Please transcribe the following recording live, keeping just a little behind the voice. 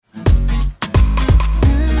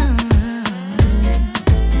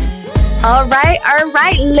All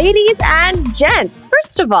right, ladies and gents.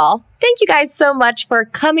 First of all, thank you guys so much for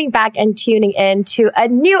coming back and tuning in to a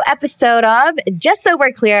new episode of Just So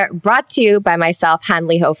We're Clear, brought to you by myself,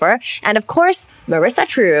 Hanley Hofer, and of course, Marissa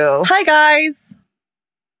True. Hi, guys.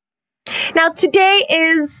 Now, today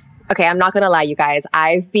is... Okay, I'm not going to lie, you guys.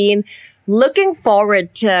 I've been looking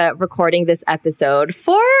forward to recording this episode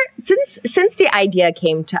since the idea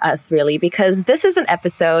came to us, really, because this is an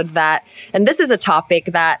episode that, and this is a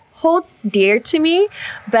topic that holds dear to me,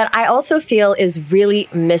 but I also feel is really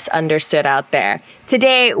misunderstood out there.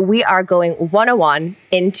 Today, we are going 101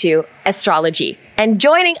 into astrology. And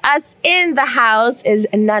joining us in the house is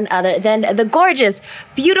none other than the gorgeous,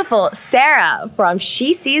 beautiful Sarah from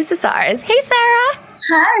She Sees the Stars. Hey, Sarah.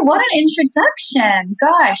 Hi, what an introduction.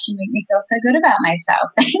 Gosh, you make me feel so good about myself.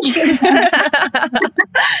 Thank you so much.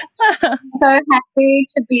 So happy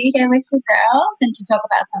to be here with you girls and to talk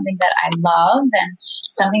about something that I love and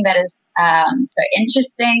something that is so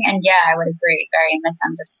interesting. And yeah, I would agree, very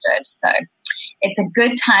misunderstood. So it's a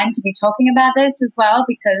good time to be talking about this as well,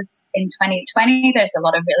 because in 2020, there's a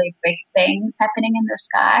lot of really big things happening in the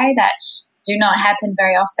sky that do not happen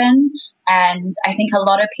very often. And I think a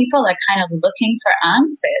lot of people are kind of looking for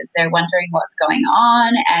answers. They're wondering what's going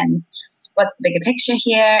on and what's the bigger picture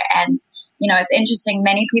here. And, you know, it's interesting.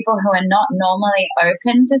 Many people who are not normally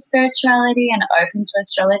open to spirituality and open to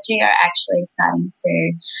astrology are actually starting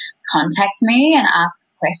to contact me and ask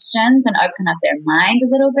questions and open up their mind a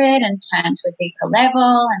little bit and turn to a deeper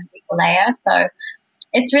level and a deeper layer. So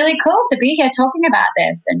it's really cool to be here talking about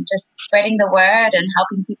this and just spreading the word and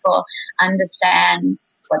helping people understand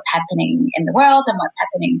what's happening in the world and what's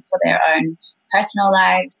happening for their own personal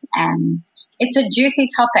lives. And it's a juicy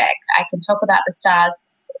topic. I can talk about the stars,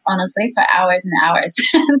 honestly, for hours and hours.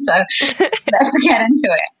 So let's get into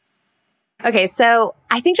it. Okay, so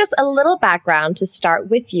I think just a little background to start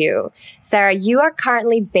with you. Sarah, you are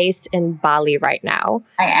currently based in Bali right now.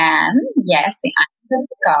 I am, yes, the island of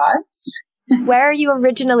the gods. Where are you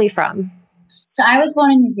originally from? So I was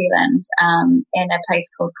born in New Zealand in a place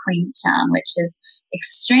called Queenstown, which is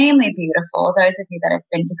extremely beautiful. Those of you that have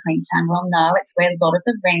been to Queenstown will know it's where Lord of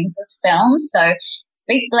the Rings was filmed. So it's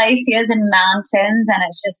big glaciers and mountains, and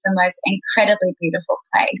it's just the most incredibly beautiful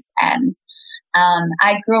place. And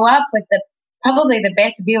I grew up with probably the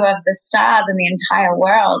best view of the stars in the entire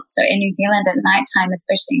world. So in New Zealand at nighttime,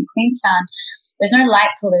 especially in Queenstown, there's no light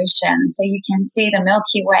pollution, so you can see the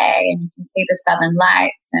Milky Way and you can see the Southern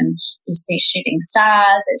Lights and you see shooting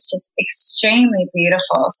stars. It's just extremely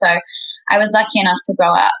beautiful. So I was lucky enough to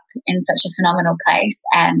grow up in such a phenomenal place,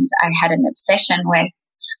 and I had an obsession with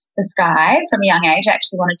the sky from a young age. I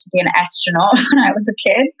actually wanted to be an astronaut when I was a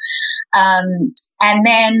kid. And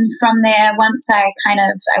then from there, once I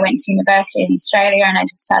went to university in Australia and I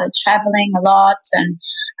just started traveling a lot, and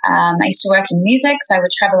I used to work in music, so I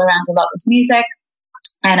would travel around a lot with music,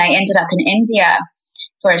 and I ended up in India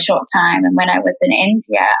for a short time. And when I was in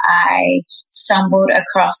India, I stumbled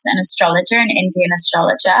across an astrologer, an Indian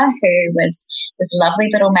astrologer, who was this lovely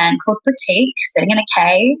little man called Pratik, sitting in a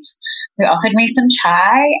cave, who offered me some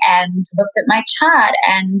chai and looked at my chart.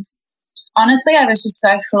 And honestly, I was just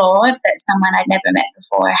so floored that someone I'd never met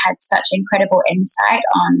before had such incredible insight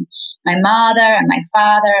on my mother and my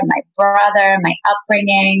father and my brother and my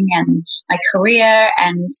upbringing and my career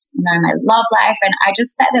and, you know, my love life. And I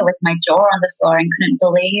just sat there with my jaw on the floor and couldn't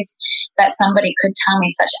believe that somebody could tell me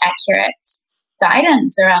such accurate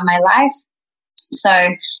guidance around my life. So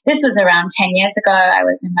this was around 10 years ago. I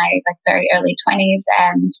was in my very early 20s,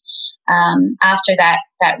 and after that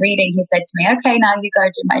reading, he said to me, okay, now you go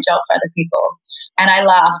do my job for other people. And I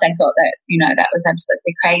laughed. I thought that, you know, that was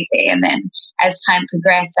absolutely crazy. And then as time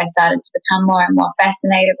progressed, I started to become more and more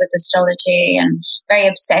fascinated with astrology and very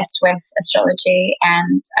obsessed with astrology.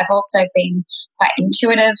 And I've also been quite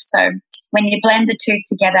intuitive. So when you blend the two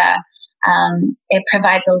together, it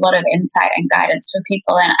provides a lot of insight and guidance for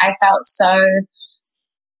people. And I felt so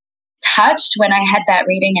touched when I had that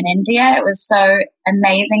reading in India. It was so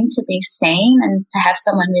amazing to be seen and to have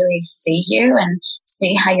someone really see you and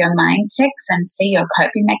see how your mind ticks and see your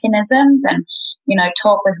coping mechanisms and, you know,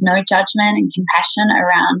 talk with no judgment and compassion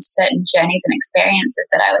around certain journeys and experiences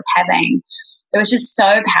that I was having. It was just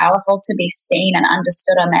so powerful to be seen and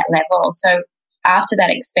understood on that level. So after that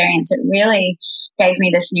experience, it really gave me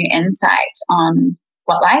this new insight on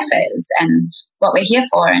what life is and what we're here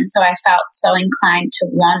for. And so I felt so inclined to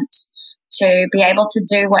want to be able to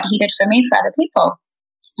do what he did for me for other people.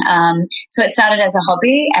 So it started as a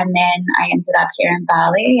hobby, and then I ended up here in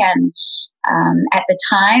Bali, and At the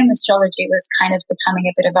time, astrology was kind of becoming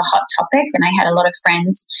a bit of a hot topic, and I had a lot of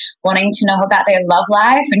friends wanting to know about their love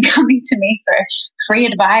life and coming to me for free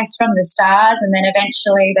advice from the stars. And then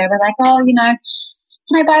eventually they were like, oh,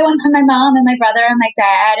 can I buy one for my mom and my brother and my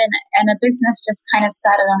dad? And a business just kind of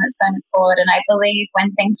started on its own accord. And I believe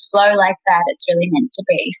when things flow like that, it's really meant to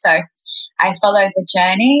be. So I followed the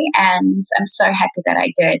journey, and I'm so happy that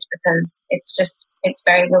I did, because it's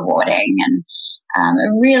very rewarding and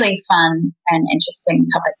a really fun and interesting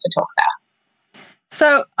topic to talk about.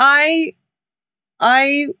 So I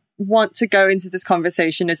want to go into this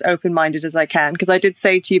conversation as open-minded as I can, because I did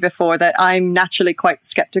say to you before that I'm naturally quite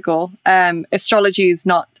skeptical. Astrology is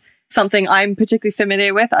not something I'm particularly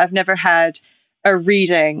familiar with. I've never had a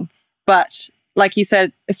reading, but like you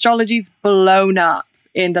said, astrology's blown up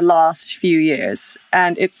in the last few years,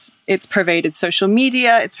 and it's pervaded social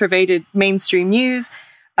media, it's pervaded mainstream news.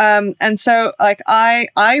 And so like I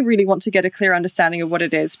really want to get a clear understanding of what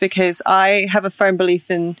it is, because I have a firm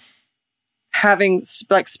belief in having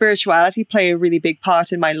like spirituality play a really big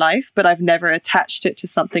part in my life, but I've never attached it to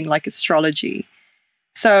something like astrology.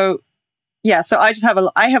 So yeah, so I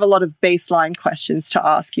have a lot of baseline questions to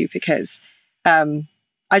ask you, because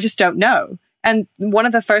I just don't know. And one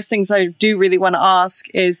of the first things I do really want to ask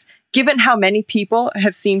is, given how many people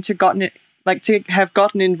have seemed to have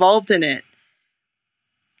gotten involved in it,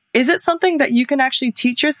 is it something that you can actually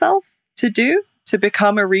teach yourself to do, to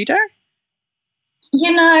become a reader?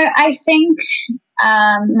 I think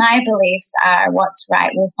my beliefs are what's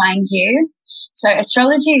right will find you. So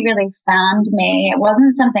astrology really found me. It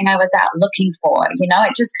wasn't something I was out looking for,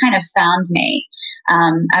 it just kind of found me.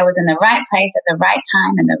 I was in the right place at the right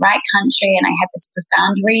time in the right country, and I had this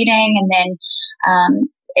profound reading, and then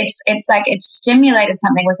it's like it stimulated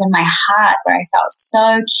something within my heart where I felt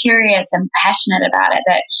so curious and passionate about it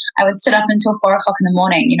that I would sit up until 4 o'clock in the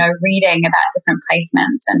morning, reading about different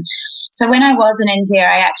placements. And so when I was in India,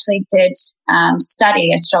 I actually did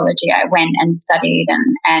study astrology. I went and studied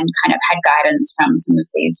and kind of had guidance from some of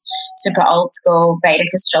these super old school Vedic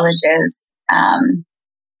astrologers.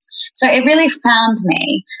 So it really found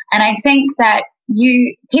me. And I think that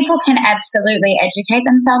people can absolutely educate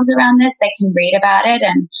themselves around this. They can read about it,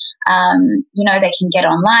 and they can get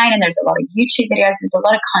online, and there's a lot of YouTube videos. There's a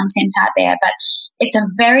lot of content out there, but it's a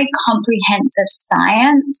very comprehensive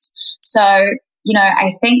science. So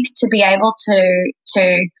I think to be able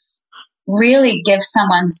to really give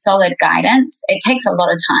someone solid guidance, it takes a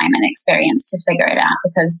lot of time and experience to figure it out,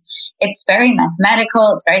 because it's very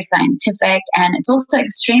mathematical, it's very scientific, and it's also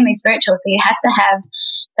extremely spiritual. So you have to have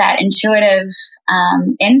that intuitive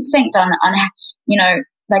instinct on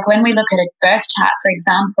like when we look at a birth chart, for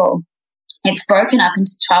example, it's broken up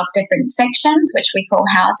into 12 different sections, which we call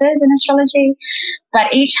houses in astrology,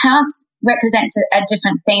 but each house represents a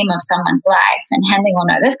different theme of someone's life. And Henley will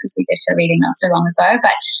know this because we did her reading not so long ago.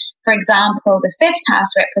 But for example, the 5th house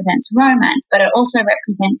represents romance, but it also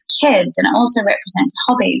represents kids, and it also represents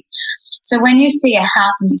hobbies. So when you see a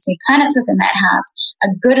house and you see planets within that house, a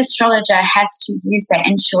good astrologer has to use their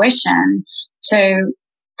intuition to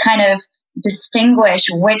kind of distinguish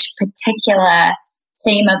which particular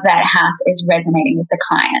theme of that house is resonating with the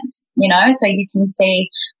client, so you can see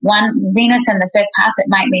one Venus in the 5th house, it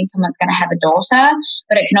might mean someone's going to have a daughter,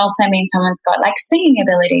 but it can also mean someone's got like singing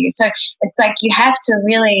abilities. So it's like you have to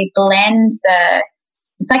really blend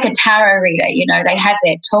it's like a tarot reader, they have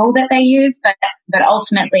their tool that they use, but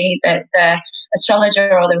ultimately the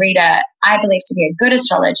astrologer or the reader, I believe to be a good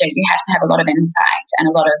astrologer, you have to have a lot of insight and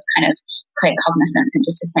a lot of kind of clear cognizance and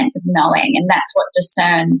just a sense of knowing. And that's what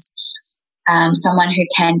discerns someone who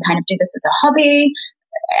can kind of do this as a hobby,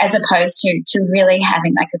 as opposed to really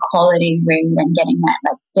having like a quality read and getting that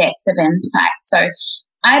like depth of insight. So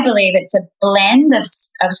I believe it's a blend of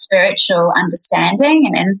spiritual understanding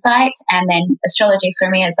and insight, and then astrology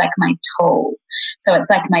for me is like my tool. So it's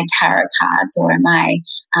like my tarot cards or my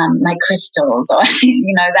crystals, or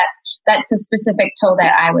that's the specific tool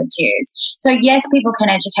that I would use. So yes, people can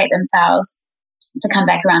educate themselves. To come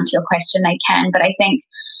back around to your question, they can, but I think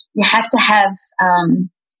you have to have,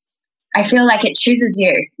 I feel like it chooses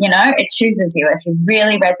you, it chooses you. If you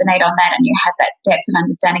really resonate on that and you have that depth of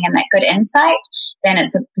understanding and that good insight, then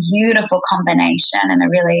it's a beautiful combination and a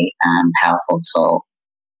really powerful tool.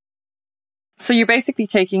 So you're basically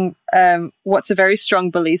taking what's a very strong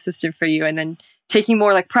belief system for you, and then taking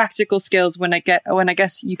more like practical skills when I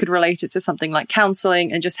guess you could relate it to something like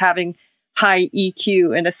counseling and just having high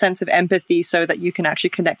EQ and a sense of empathy so that you can actually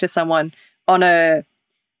connect to someone on a,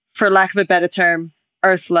 for lack of a better term,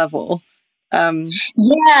 earth level.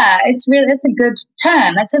 Yeah, it's a good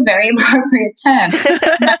term. That's a very appropriate term.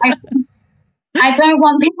 I don't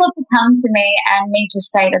want people to come to me and me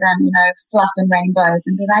just say to them, fluff and rainbows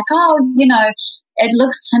and be like, oh, it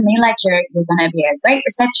looks to me like you're going to be a great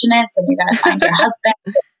receptionist and you're going to find your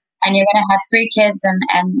husband and you're going to have 3 kids and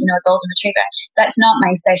a golden retriever. That's not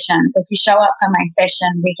my sessions. If you show up for my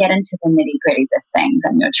session, we get into the nitty-gritties of things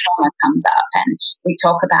and your trauma comes up and we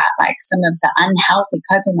talk about like some of the unhealthy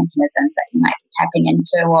coping mechanisms that you might be tapping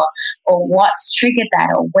into or what's triggered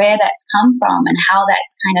that or where that's come from and how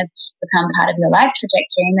that's kind of become part of your life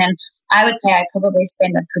trajectory. And then I would say I probably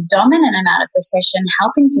spend the predominant amount of the session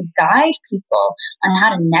helping to guide people on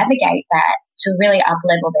how to navigate that to really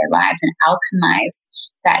up-level their lives and alchemize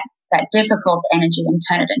that difficult energy and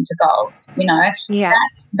turn it into gold. Yeah.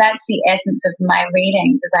 That's the essence of my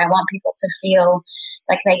readings, is I want people to feel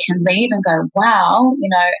like they can leave and go, wow,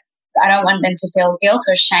 I don't want them to feel guilt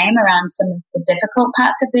or shame around some of the difficult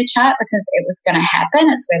parts of their chart because it was going to happen.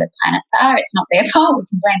 It's where the planets are. It's not their fault. We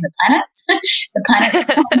can blame the planets. The planets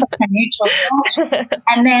are neutral.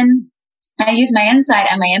 And then I use my insight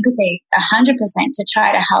and my empathy 100% to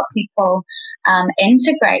try to help people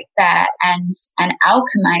integrate that and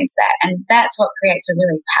alchemize that. And that's what creates a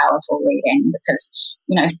really powerful reading because,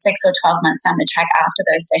 6 or 12 months down the track after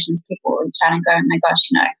those sessions, people will reach out and go, oh my gosh,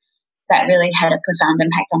 that really had a profound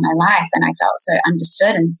impact on my life. And I felt so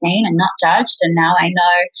understood and seen and not judged. And now I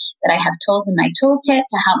know that I have tools in my toolkit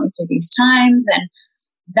to help me through these times. And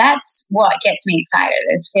that's what gets me excited,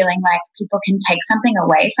 is feeling like people can take something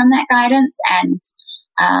away from that guidance. And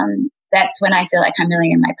that's when I feel like I'm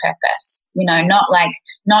really in my purpose,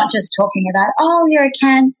 not just talking about, oh, you're a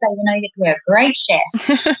Cancer, you'd be a great chef.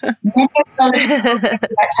 That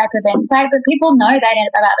type of insight, but people know that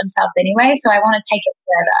about themselves anyway. So I want to take it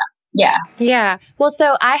further. Yeah. Yeah. Well,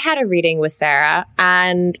 so I had a reading with Sarah,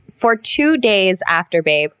 and for 2 days after,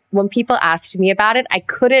 babe, when people asked me about it, I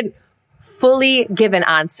couldn't fully give an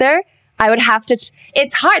answer. I would have to,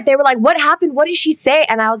 it's hard. They were like, what happened? What did she say?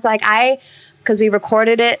 And I was like, because we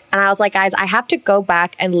recorded it and I was like, guys, I have to go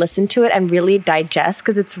back and listen to it and really digest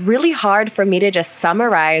because it's really hard for me to just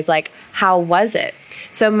summarize like, how was it?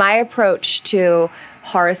 So my approach to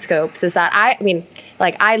horoscopes is that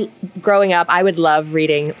growing up, I would love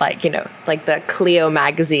reading like the Clio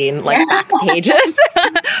magazine, like back pages,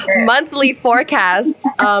 monthly forecasts.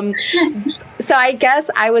 So I guess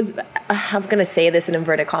I'm going to say this in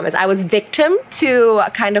inverted commas, I was victim to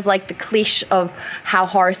kind of like the cliche of how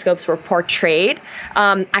horoscopes were portrayed.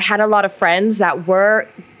 I had a lot of friends that were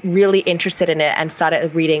really interested in it and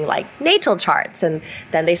started reading like natal charts, and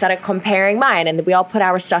then they started comparing mine, and we all put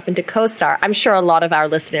our stuff into CoStar. I'm sure a lot of our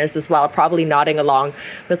listeners as well are probably nodding along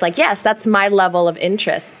with like, yes, that's my level of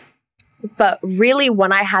interest. But really,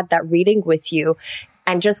 when I had that reading with you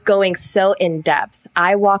and just going so in depth,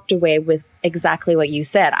 I walked away with exactly what you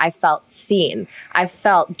said. I felt seen. I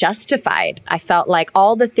felt justified. I felt like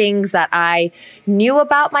all the things that I knew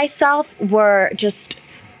about myself were just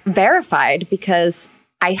verified because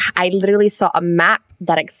I literally saw a map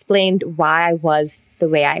that explained why I was the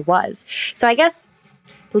way I was. So I guess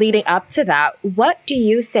leading up to that, what do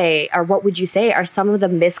you say, or what would you say are some of the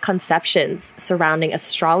misconceptions surrounding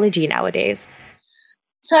astrology nowadays?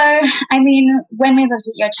 So, when we looked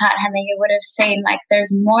at your chart, Henley, you would have seen like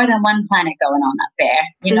there's more than one planet going on up there.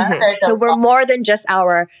 Mm-hmm. So we're more than just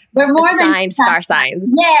our assigned star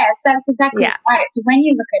signs. Yes, that's exactly right. So when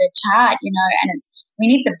you look at a chart, and we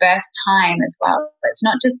need the birth time as well. It's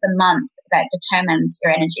not just the month that determines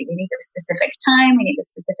your energy. We need the specific time. We need the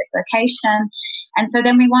specific location. And so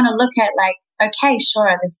then we want to look at like, okay, sure,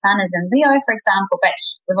 the sun is in Leo, for example, but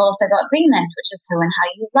we've also got Venus, which is who and how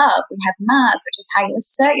you love. We have Mars, which is how you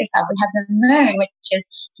assert yourself. We have the moon, which is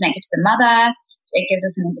connected to the mother. It gives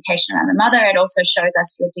us an indication around the mother. It also shows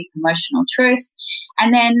us your deep emotional truths.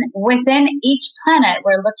 And then within each planet,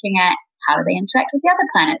 we're looking at how do they interact with the other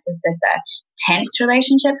planets? Is this a tense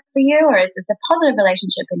relationship for you, or is this a positive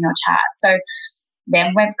relationship in your chart? So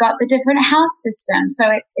then we've got the different house system. So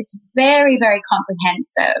it's very, very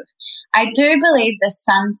comprehensive. I do believe the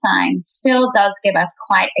sun sign still does give us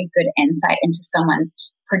quite a good insight into someone's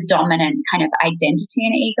predominant kind of identity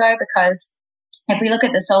and ego, because if we look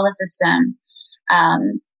at the solar system,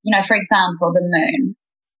 for example, the moon,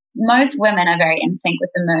 most women are very in sync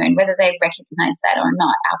with the moon, whether they recognize that or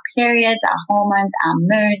not. Our periods, our hormones, our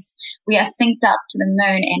moods, we are synced up to the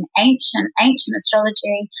moon. In ancient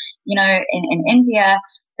astrology, in India,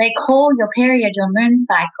 they call your period your moon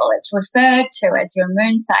cycle. It's referred to as your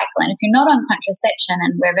moon cycle. And if you're not on contraception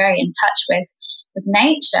and we're very in touch with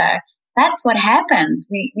nature, that's what happens.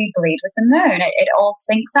 We bleed with the moon. It all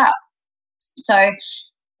syncs up. So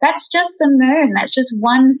that's just the moon. That's just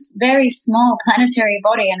one very small planetary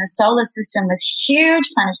body in a solar system with huge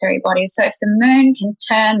planetary bodies. So if the moon can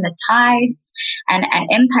turn the tides and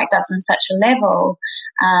impact us on such a level,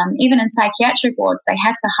 even in psychiatric wards, they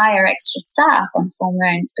have to hire extra staff on full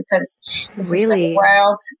moons because this is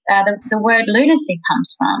where the word lunacy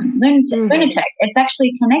comes from. Lunatic. It's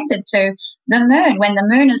actually connected to the moon. When the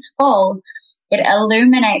moon is full, it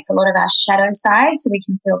illuminates a lot of our shadow side, so we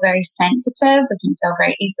can feel very sensitive. We can feel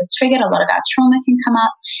very easily triggered. A lot of our trauma can come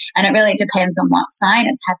up, and it really depends on what sign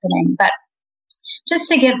it's happening. But just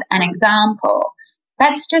to give an example,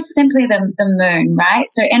 that's just simply the moon, right?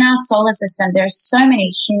 So in our solar system, there are so many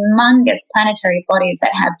humongous planetary bodies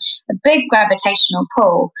that have a big gravitational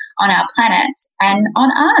pull on our planet and on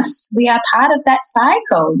us. We are part of that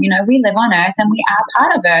cycle. You know, we live on Earth and we are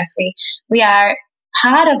part of Earth. We are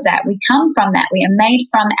part of that. We come from that. We are made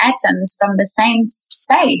from atoms from the same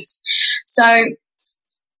space. So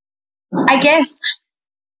I guess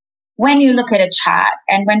when you look at a chart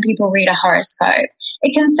and when people read a horoscope,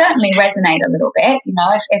 it can certainly resonate a little bit. You know,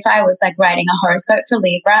 if I was like writing a horoscope for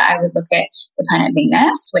Libra, I would look at the planet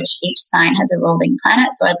Venus, which each sign has a ruling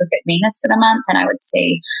planet. So I'd look at Venus for the month and I would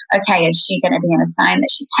see, okay, is she going to be in a sign that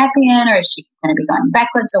she's happy in, or is she going to be going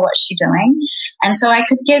backwards, or what's she doing? And so I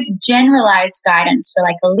could give generalized guidance for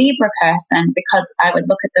like a Libra person because I would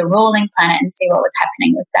look at the ruling planet and see what was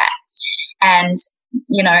happening with that. And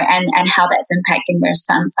you know, and how that's impacting their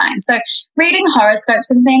sun sign. So reading horoscopes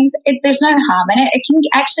and things, there's no harm in it. It can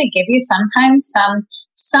actually give you sometimes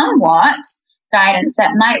somewhat guidance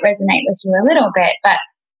that might resonate with you a little bit. But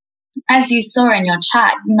as you saw in your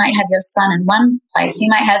chart, you might have your sun in one place. You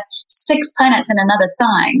might have 6 planets in another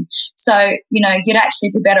sign. So, you know, you'd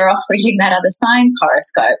actually be better off reading that other sign's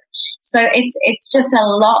horoscope. So it's just a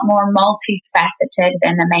lot more multifaceted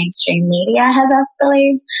than the mainstream media has us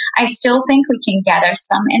believe. I still think we can gather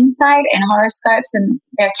some insight in horoscopes, and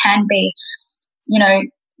there can be, you know,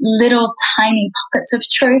 little tiny pockets of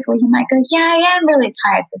truth where you might go, yeah, I am really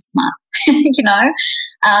tired this month, you know.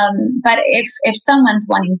 But if someone's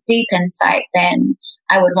wanting deep insight, then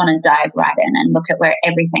I would want to dive right in and look at where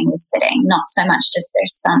everything was sitting, not so much just their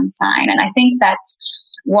sun sign. And I think that's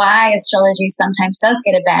why astrology sometimes does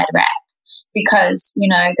get a bad rap, because, you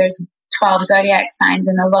know, there's 12 zodiac signs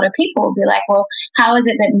and a lot of people will be like, well, how is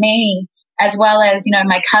it that me, as well as, you know,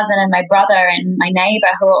 my cousin and my brother and my neighbor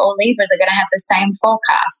who are all Libras are going to have the same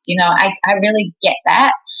forecast? You know, I really get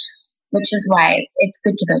that, which is why it's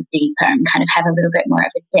good to go deeper and kind of have a little bit more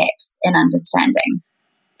of a depth in understanding.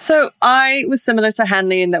 So I was similar to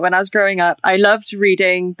Hanley in that when I was growing up, I loved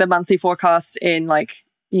reading the monthly forecasts in like,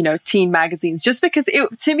 you know, teen magazines, just because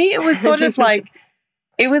to me, it was sort of like,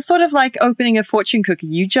 opening a fortune cookie.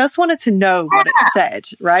 You just wanted to know what it said,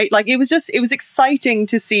 right? Like it was exciting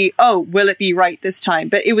to see, oh, will it be right this time?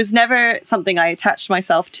 But it was never something I attached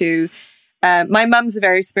myself to. My mum's a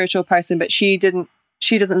very spiritual person, but she doesn't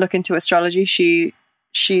look into astrology.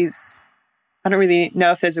 She's, I don't really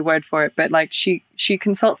know if there's a word for it, but like she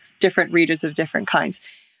consults different readers of different kinds.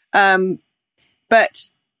 But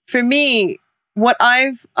for me, what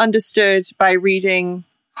I've understood by reading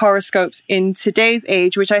horoscopes in today's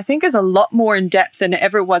age, which I think is a lot more in depth than it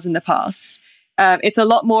ever was in the past. It's a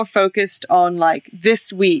lot more focused on like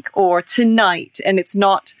this week or tonight. And it's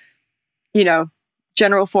not, you know,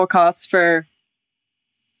 general forecasts for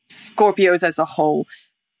Scorpios as a whole.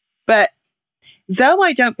 But though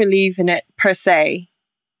I don't believe in it per se,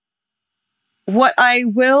 what I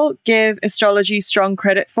will give astrology strong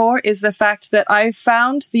credit for is the fact that I've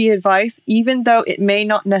found the advice, even though it may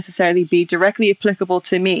not necessarily be directly applicable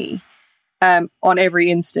to me on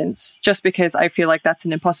every instance, just because I feel like that's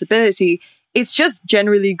an impossibility. It's just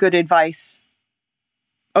generally good advice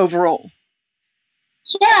overall.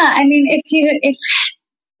 Yeah, I mean, if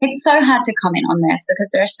it's so hard to comment on this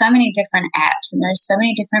because there are so many different apps and there are so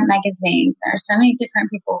many different magazines, there are so many different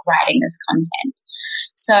people writing this content.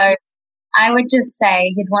 So I would just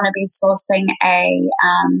say you'd want to be sourcing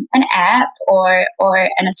an app or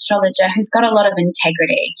an astrologer who's got a lot of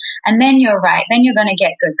integrity. And then you're right. Then you're going to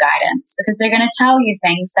get good guidance because they're going to tell you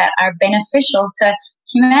things that are beneficial to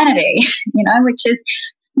humanity, you know, which is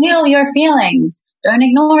feel your feelings. Don't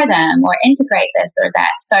ignore them or integrate this or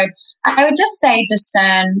that. So I would just say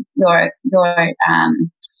discern your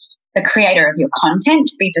the creator of your content.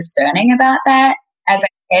 Be discerning about that. As I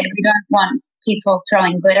said, we don't want people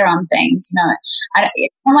throwing glitter on things. You know,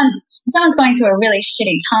 if someone's going through a really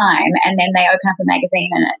shitty time and then they open up a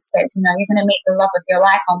magazine and it says, you know, you're going to meet the love of your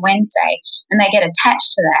life on Wednesday, and they get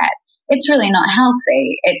attached to that, it's really not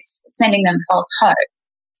healthy. It's sending them false hope.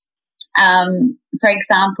 For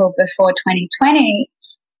example, before 2020,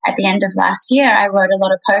 at the end of last year, I wrote a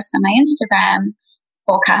lot of posts on my Instagram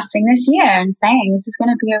forecasting this year and saying this is going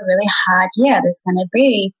to be a really hard year. There's going to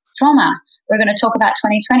be trauma. We're going to talk about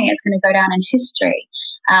 2020. It's going to go down in history.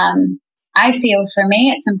 I feel for me,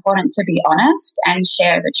 it's important to be honest and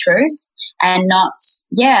share the truth and not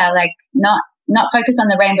focus on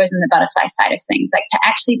the rainbows and the butterfly side of things, like to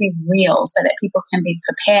actually be real so that people can be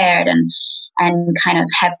prepared and kind of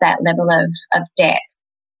have that level of depth.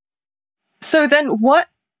 So then what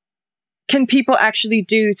can people actually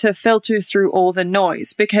do to filter through all the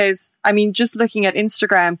noise? Because, I mean, just looking at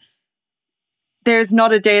Instagram, there's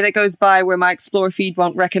not a day that goes by where my Explore feed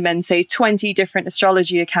won't recommend, say, 20 different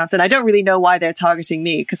astrology accounts. And I don't really know why they're targeting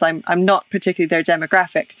me because I'm not particularly their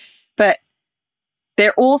demographic. But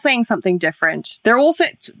they're all saying something different. They're all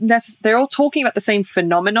talking about the same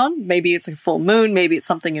phenomenon. Maybe it's a full moon. Maybe it's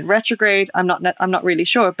something in retrograde. I'm not really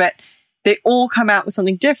sure. But they all come out with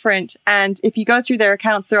something different. And if you go through their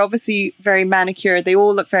accounts, they're obviously very manicured. They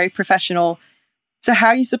all look very professional. So how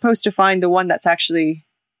are you supposed to find the one that's actually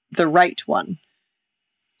the right one?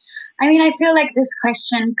 I mean, I feel like this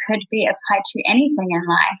question could be applied to anything in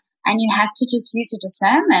life. And you have to just use your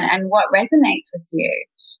discernment and what resonates with you.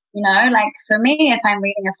 You know, like for me, if I'm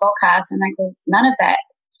reading a forecast, I'm like, well, none of that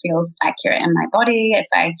feels accurate in my body. If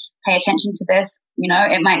I pay attention to this, you know,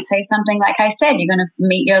 it might say something like I said, you're going to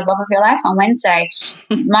meet your love of your life on Wednesday.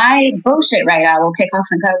 My bullshit radar will kick off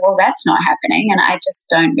and go, well, that's not happening. And I just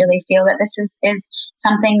don't really feel that this is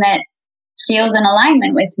something that feels in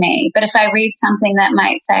alignment with me. But if I read something that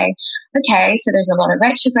might say, okay, so there's a lot of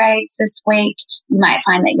retrogrades this week, you might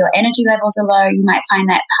find that your energy levels are low. You might find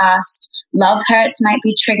that past love hurts might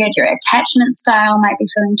be triggered. Your attachment style might be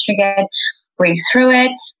feeling triggered. Breathe through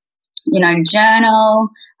it, you know, journal.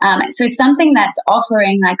 So something that's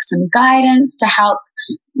offering like some guidance to help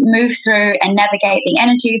move through and navigate the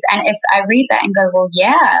energies. And if I read that and go, well,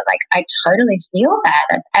 yeah, like I totally feel that.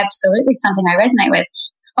 That's absolutely something I resonate with.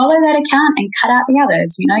 Follow that account and cut out the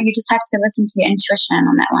others. You know, you just have to listen to your intuition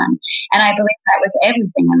on that one. And I believe that with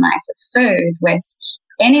everything in life, with food, with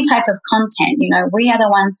any type of content. You know, we are the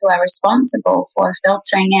ones who are responsible for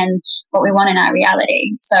filtering in what we want in our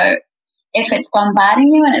reality. So if it's bombarding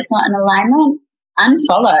you and it's not in alignment,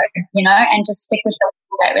 unfollow, you know, and just stick with the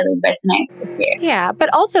ones that really resonate with you. Yeah,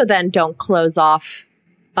 but also then don't close off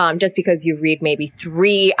just because you read maybe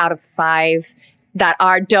 3 out of 5 that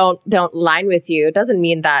don't line with you. It doesn't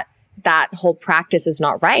mean that whole practice is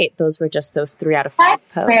not right. Those were just those 3 out of 5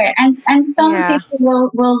 posts. And some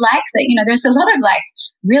people will like that. You know, there's a lot of like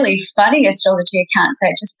really funny astrology accounts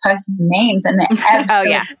that just post memes and they're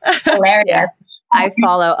absolutely hilarious. Yeah. I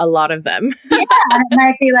follow a lot of them. Yeah, and it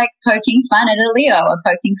might be like poking fun at a Leo or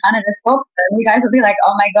poking fun at a Scorpio. You guys will be like,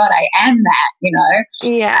 oh my God, I am that, you know?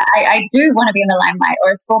 Yeah. I do want to be in the limelight.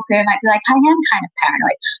 Or a Scorpio might be like, I am kind of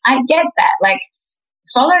paranoid. I get that. Like,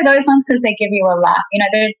 follow those ones because they give you a laugh. You know,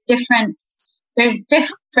 there's different,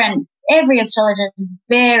 every astrologer is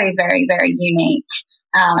very, very, very unique.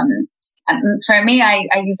 For me, I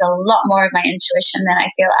use a lot more of my intuition than I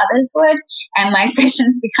feel others would. And my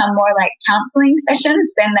sessions become more like counseling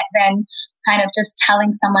sessions than kind of just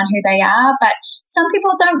telling someone who they are. But some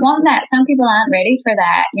people don't want that. Some people aren't ready for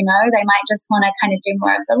that. You know, they might just want to kind of do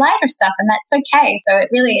more of the lighter stuff, and that's okay. So it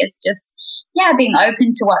really is just, being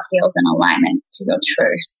open to what feels in alignment to your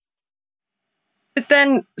truth. But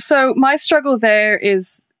then, so my struggle there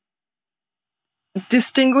is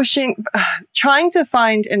distinguishing, trying to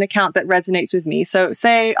find an account that resonates with me. So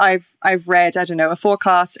say I've read, I don't know, a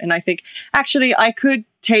forecast, and I think actually I could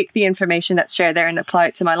take the information that's shared there and apply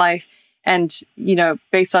it to my life. And, you know,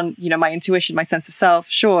 based on, you know, my intuition, my sense of self,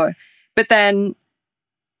 sure. But then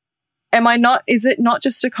is it not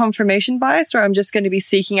just a confirmation bias, or I'm just going to be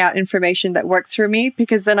seeking out information that works for me?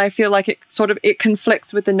 Because then I feel like it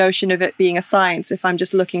conflicts with the notion of it being a science if I'm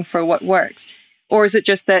just looking for what works. Or is it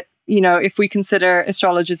just that, you know, if we consider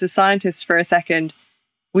astrologers as scientists for a second,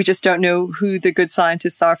 we just don't know who the good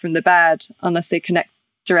scientists are from the bad unless they connect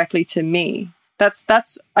directly to me?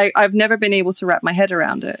 I've never been able to wrap my head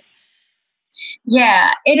around it.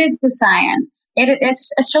 Yeah, it is the science.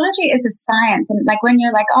 Astrology is a science. And like when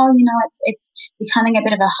you're like, oh, you know, it's becoming a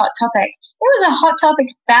bit of a hot topic. It was a hot topic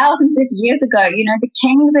thousands of years ago. You know, the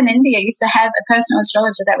kings in India used to have a personal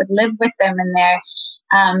astrologer that would live with them in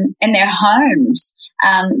their homes.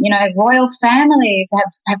 You know, royal families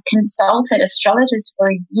have consulted astrologers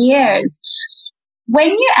for years. when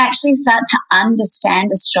you actually start to understand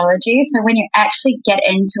astrology, so when you actually get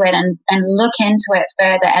into it and look into it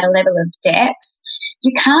further at a level of depth,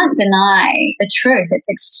 you can't deny the truth. It's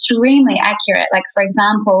extremely accurate. Like, for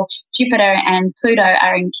example, Jupiter and Pluto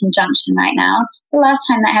are in conjunction right now. The last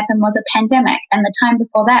time that happened was a pandemic, and the time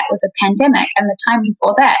before that was a pandemic, and the time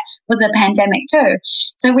before that was a pandemic too.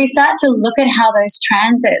 So we start to look at how those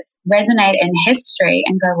transits resonate in history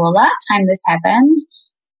and go, well, last time this happened,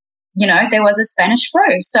 there was a Spanish flu.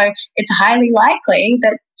 So it's highly likely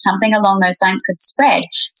that something along those lines could spread.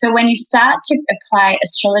 So when you start to apply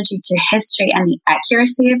astrology to history and the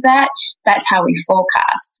accuracy of that, that's how we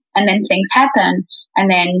forecast. And then things happen, and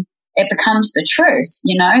then it becomes the truth,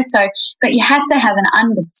 So, but you have to have an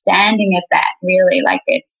understanding of that, really. Like,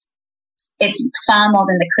 it's far more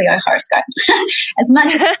than the Clio horoscopes, as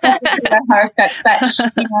much as the Clio horoscopes, but,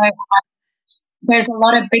 there's a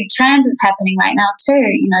lot of big transits happening right now too.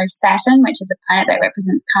 Saturn, which is a planet that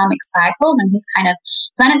represents karmic cycles, and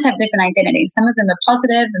planets have different identities. Some of them are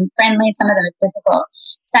positive and friendly, some of them are difficult.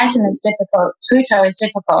 Saturn is difficult, Pluto is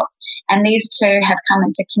difficult, and these two have come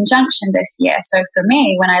into conjunction this year. So for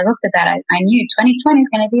me, when I looked at that, I knew 2020 is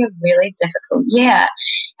going to be a really difficult year.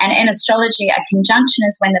 And in astrology, a conjunction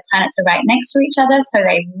is when the planets are right next to each other, so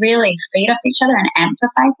they really feed off each other and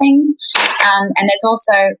amplify things. And there's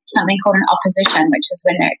also something called an opposition, which is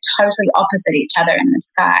when they're totally opposite each other in the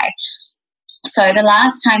sky. So the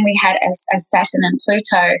last time we had a Saturn and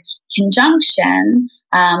Pluto conjunction,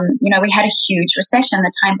 we had a huge recession.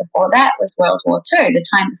 The time before that was World War II. The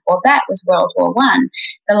time before that was World War I.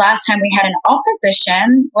 The last time we had an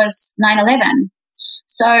opposition was 9/11.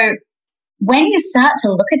 So when you start to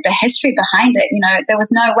look at the history behind it, there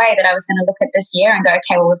was no way that I was going to look at this year and go,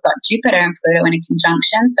 okay, well, we've got Jupiter and Pluto in a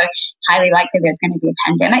conjunction, so highly likely there's going to be a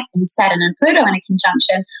pandemic, and Saturn and Pluto in a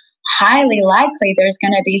conjunction, highly likely there's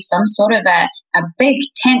going to be some sort of a big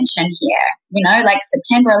tension here, like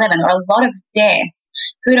September 11, or a lot of death.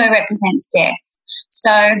 Pluto represents death. So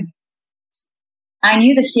I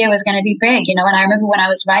knew this year was going to be big, and I remember when I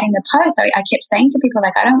was writing the post, I kept saying to people,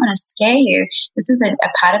 like, I don't want to scare you. This is a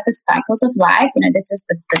part of the cycles of life. This is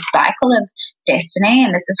the cycle of destiny,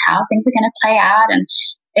 and this is how things are going to play out. And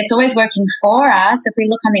it's always working for us. If we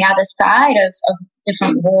look on the other side of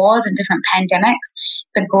different wars and different pandemics,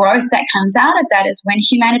 the growth that comes out of that is when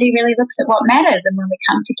humanity really looks at what matters, and when we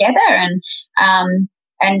come together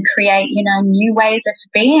and create, new ways of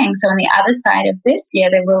being. So on the other side of this year,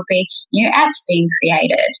 there will be new apps being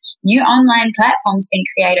created, new online platforms being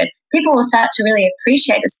created. People will start to really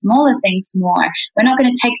appreciate the smaller things more. We're not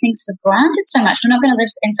going to take things for granted so much. We're not going to live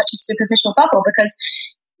in such a superficial bubble, because,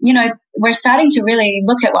 we're starting to really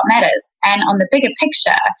look at what matters. And on the bigger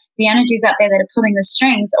picture, the energies up there that are pulling the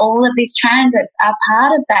strings, all of these transits are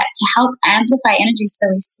part of that to help amplify energies so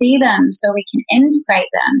we see them, so we can integrate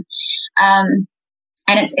them.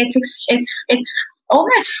 And it's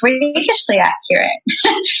almost freakishly accurate.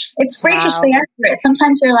 It's freakishly accurate.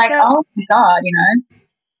 Sometimes you're like, oh my God,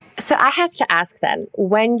 So I have to ask then,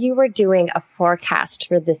 when you were doing a forecast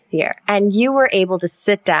for this year and you were able to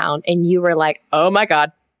sit down and you were like, oh my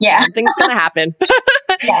God, something's going to happen.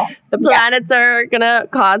 The planets are going to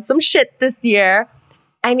cause some shit this year.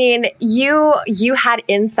 I mean, you had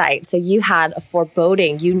insight, so you had a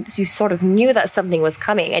foreboding. You sort of knew that something was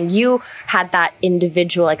coming, and you had that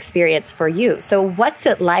individual experience for you. So what's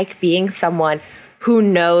it like being someone who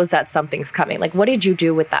knows that something's coming? Like, what did you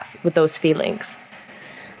do with those feelings?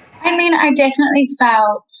 I mean, I definitely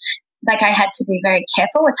felt like I had to be very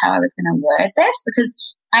careful with how I was going to word this, because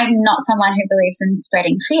I'm not someone who believes in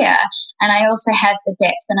spreading fear. And I also have the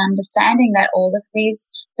depth and understanding that all of these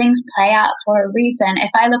things play out for a reason.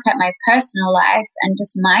 If I look at my personal life and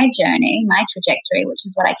just my journey, my trajectory, which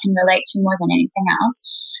is what I can relate to more than anything else,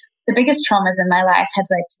 the biggest traumas in my life have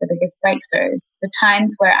led to the biggest breakthroughs. The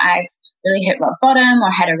times where I've really hit rock bottom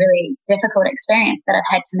or had a really difficult experience that I've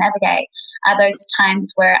had to navigate are those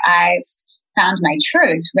times where I've found my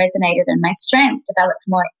truth, resonated in my strength, developed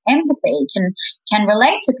more empathy, can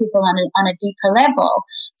relate to people on a deeper level.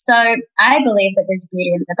 So I believe that there's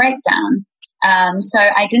beauty in the breakdown. So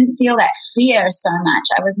I didn't feel that fear so much.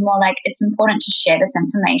 I was more like, it's important to share this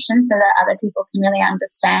information so that other people can really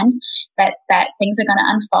understand that things are going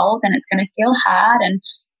to unfold, and it's going to feel hard, and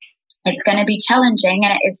it's going to be challenging,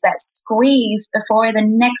 and it's that squeeze before the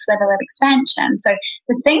next level of expansion. So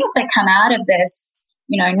the things that come out of this,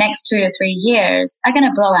 next 2 to 3 years are going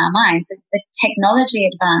to blow our minds. The technology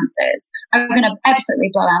advances are going to absolutely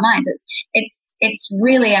blow our minds. It's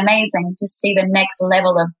really amazing to see the next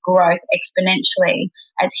level of growth exponentially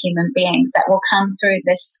as human beings that will come through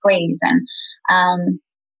this squeeze. And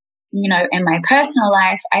in my personal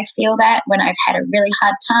life, I feel that when I've had a really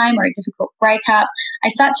hard time or a difficult breakup, I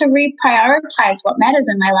start to reprioritize what matters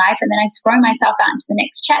in my life, and then I throw myself out into the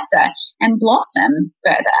next chapter and blossom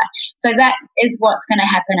further. So that is what's going to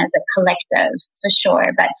happen as a collective for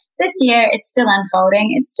sure. But this year, it's still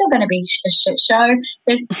unfolding. It's still going to be a shit show.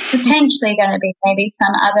 There's potentially going to be maybe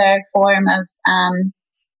some other form of,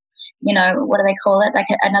 what do they call it? Like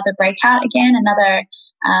another breakout again,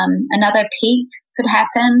 another peak could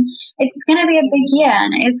happen. It's going to be a big year,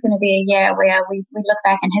 and it's going to be a year where we look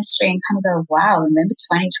back in history and kind of go, wow, remember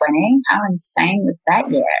 2020? How insane was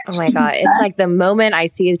that year? Oh my God. It's like the moment I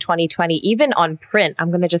see 2020, even on print,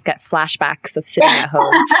 I'm going to just get flashbacks of sitting at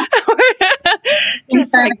home.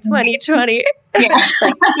 Just like 2020. Yeah.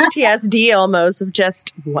 Like PTSD almost of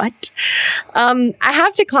just what? I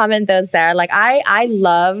have to comment though, Sarah, like I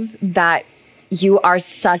love that you are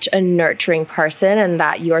such a nurturing person and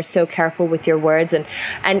that you are so careful with your words and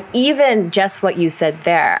even just what you said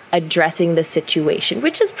there, addressing the situation,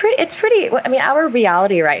 which is pretty, I mean, our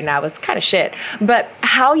reality right now is kind of shit, but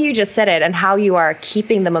how you just said it and how you are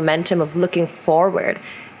keeping the momentum of looking forward.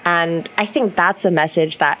 And I think that's a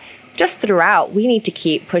message that just throughout, we need to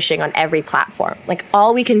keep pushing on every platform. Like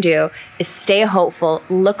all we can do is stay hopeful,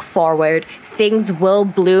 look forward. Things will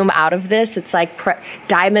bloom out of this. It's like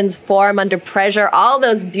diamonds form under pressure. All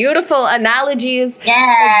those beautiful analogies.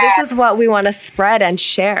 Yeah. Like, this is what we want to spread and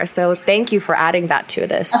share. So thank you for adding that to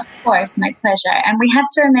this. Of course, my pleasure. And we have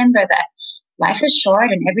to remember that life is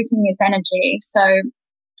short and everything is energy. So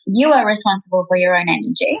you are responsible for your own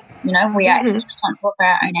energy. We are each responsible for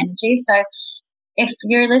our own energy. So if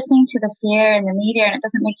you're listening to the fear in the media and it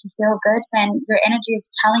doesn't make you feel good, then your energy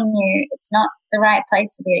is telling you it's not the right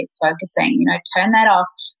place to be focusing. Turn that off,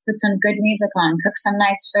 put some good music on, cook some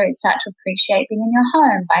nice food, start to appreciate being in your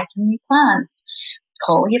home, buy some new plants,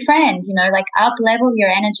 call your friend, like up level your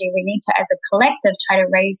energy. We need to, as a collective, try to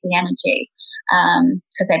raise the energy.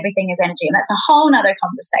 Because everything is energy, and that's a whole nother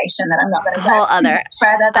conversation that I'm not going to dive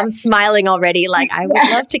further. I'm smiling already. Like I would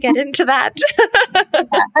love to get into that. But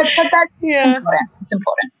that's important. It's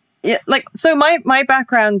important. Yeah, like so. My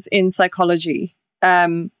background's in psychology,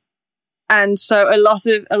 and so a lot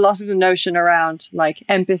of the notion around like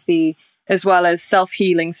empathy as well as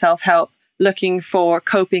self-healing, self-help, looking for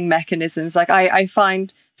coping mechanisms. Like I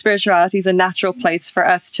find spirituality is a natural place for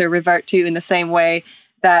us to revert to in the same way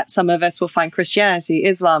that some of us will find Christianity,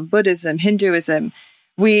 Islam, Buddhism, Hinduism.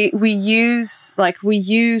 We use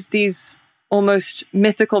these almost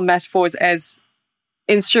mythical metaphors as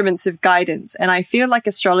instruments of guidance. And I feel like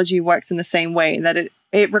astrology works in the same way, that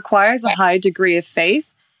it requires a high degree of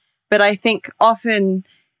faith. But I think often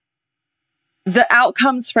the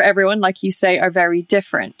outcomes for everyone, like you say, are very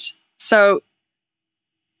different. So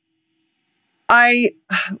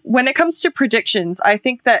when it comes to predictions, I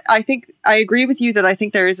think I agree with you that I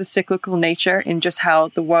think there is a cyclical nature in just how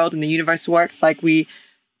the world and the universe works. Like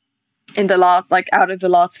out of the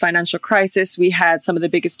last financial crisis, we had some of the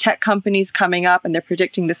biggest tech companies coming up and they're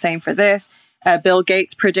predicting the same for this. Bill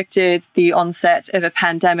Gates predicted the onset of a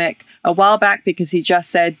pandemic a while back because he just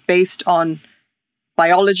said, based on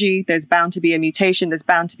biology, there's bound to be a mutation. There's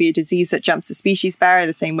bound to be a disease that jumps the species barrier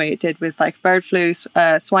the same way it did with like bird flu,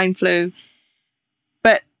 swine flu.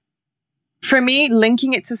 But for me,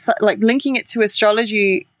 linking it to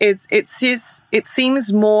astrology it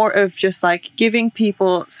seems more of just like giving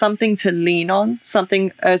people something to lean on,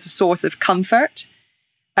 something as a source of comfort,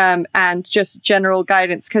 and just general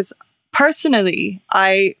guidance. Because personally,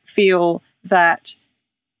 I feel that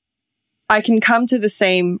I can come to the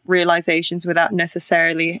same realizations without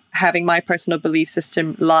necessarily having my personal belief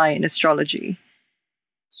system lie in astrology.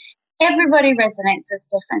 Everybody resonates with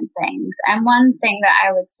different things. And one thing that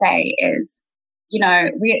I would say is, we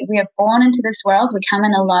are born into this world, we come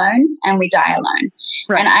in alone and we die alone.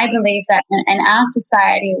 Right. And I believe that in our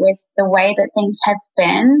society, with the way that things have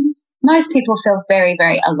been, most people feel very,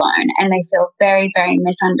 very alone and they feel very, very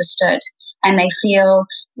misunderstood. And they feel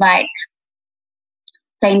like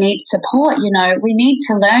they need support. We need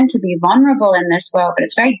to learn to be vulnerable in this world, but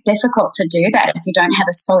it's very difficult to do that if you don't have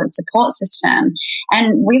a solid support system.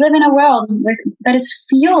 And we live in a world that is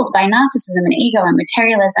fueled by narcissism and ego and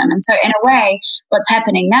materialism. And so in a way, what's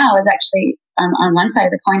happening now is actually on one side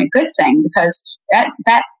of the coin a good thing, because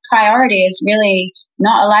that priority is really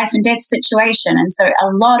not a life and death situation. And so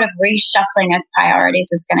a lot of reshuffling of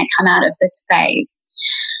priorities is going to come out of this phase.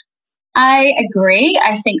 I agree.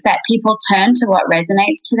 I think that people turn to what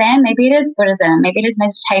resonates to them. Maybe it is Buddhism, maybe it is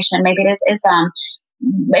meditation, maybe it is Islam.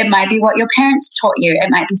 It might be what your parents taught you. It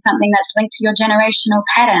might be something that's linked to your generational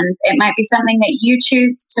patterns. It might be something that you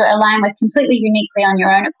choose to align with completely uniquely on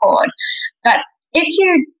your own accord. But if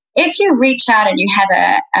you if you reach out and you have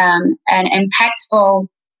an impactful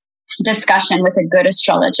discussion with a good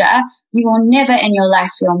astrologer, you will never in your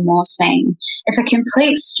life feel more seen. If a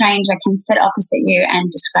complete stranger can sit opposite you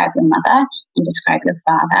and describe your mother and describe your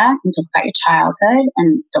father and talk about your childhood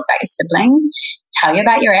and talk about your siblings, tell you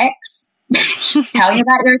about your ex, tell you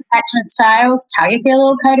about your attachment styles, tell you if you're a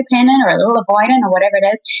little codependent or a little avoidant or whatever it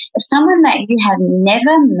is, if someone that you have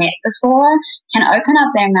never met before can open up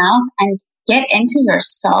their mouth and get into your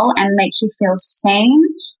soul and make you feel seen,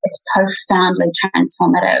 it's profoundly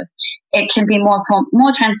transformative. It can be more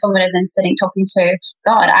transformative than sitting talking to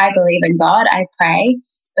God. I believe in God. I pray.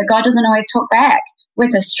 But God doesn't always talk back.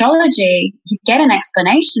 With astrology, you get an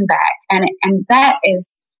explanation back. And that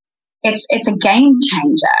is, it's a game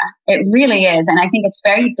changer. It really is. And I think it's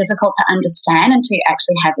very difficult to understand until you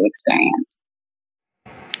actually have the experience.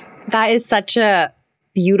 That is such a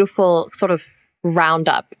beautiful sort of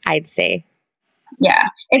roundup, I'd say. Yeah,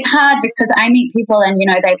 it's hard because I meet people and,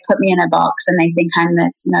 they put me in a box and they think I'm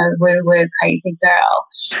this, woo-woo crazy girl.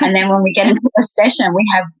 And then when we get into a session, we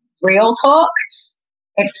have real talk.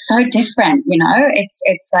 It's so different,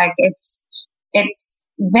 it's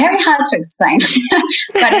very hard to explain.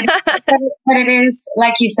 but it is,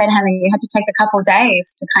 like you said, honey, you had to take a couple of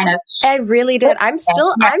days to kind of. I really did. I'm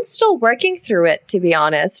still working through it, to be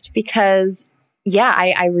honest, because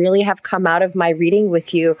I really have come out of my reading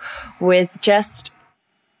with you with just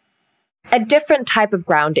a different type of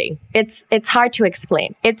grounding. It's hard to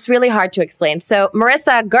explain. It's really hard to explain. So,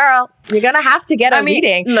 Marissa, girl, you're going to have to get a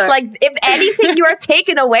reading. Look. Like, if anything you are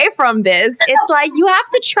taken away from this, it's like, you have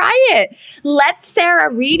to try it. Let Sarah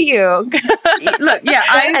read you. Look,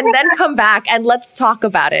 and then come back and let's talk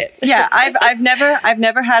about it. Yeah, I've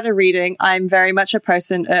never had a reading. I'm very much a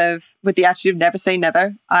person with the attitude of never say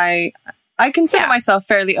never. I consider myself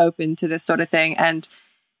fairly open to this sort of thing. And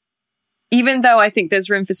even though I think there's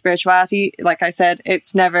room for spirituality, like I said,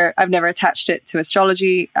 I've never attached it to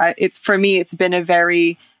astrology. For me, it's been a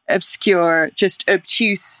very obscure, just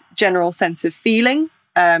obtuse general sense of feeling,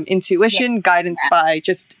 intuition, guidance by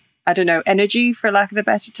just, I don't know, energy, for lack of a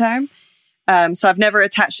better term. So I've never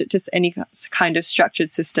attached it to any kind of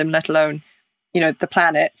structured system, let alone, the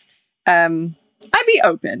planets. I'd be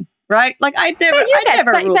open. Right? Like I'd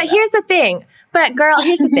never. But here's the thing. But girl,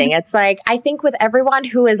 here's the thing. It's like, I think with everyone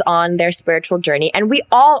who is on their spiritual journey, and we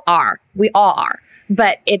all are,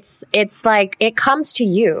 but it's like, it comes to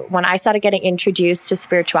you. When I started getting introduced to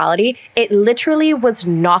spirituality, it literally was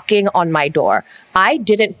knocking on my door. I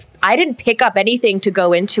didn't pick up anything to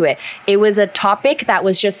go into it. It was a topic that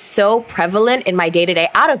was just so prevalent in my day-to-day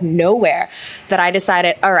out of nowhere that I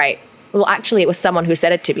decided, all right, well, actually, it was someone who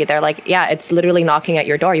said it to me. They're like, yeah, it's literally knocking at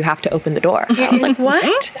your door. You have to open the door. I was like,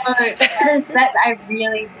 what? So that I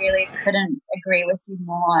really, really couldn't agree with you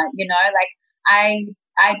more. Like I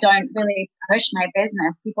don't really push my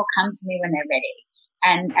business. People come to me when they're ready.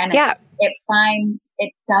 And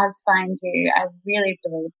it does find you. I really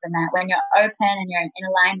believe in that. When you're open and you're in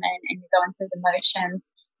alignment and you're going through the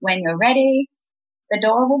motions, when you're ready, the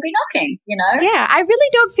door will be knocking, Yeah, I really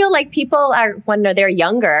don't feel like people are, when they're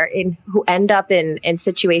younger, who end up in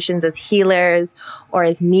situations as healers or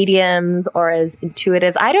as mediums or as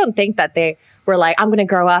intuitives. I don't think that they were like, I'm going to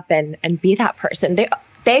grow up and be that person.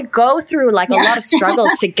 They go through like a lot of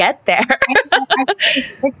struggles to get there.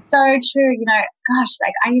 It's so true. Gosh,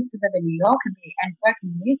 like I used to live in New York and work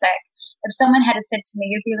in music. If someone had said to me,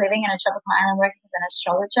 you'd be living in a tropical island working as an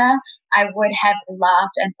astrologer, I would have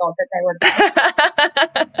laughed and thought that they were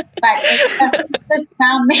but it just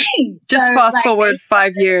found me. Just fast forward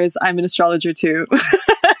 5 years, I'm an astrologer too.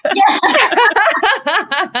 Yeah.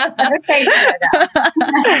 I would say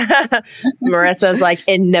Marissa's like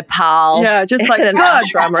in Nepal. Yeah, just like in an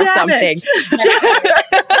ashram or something.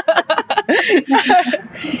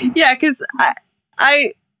 Yeah, because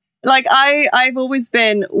I've always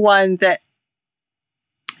been one that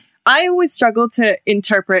I always struggle to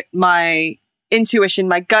interpret my intuition,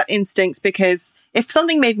 my gut instincts, because if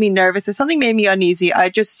something made me nervous, if something made me uneasy,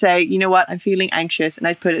 I'd just say, you know what, I'm feeling anxious, and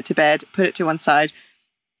I'd put it to bed, put it to one side.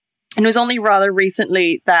 And it was only rather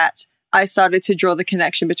recently that I started to draw the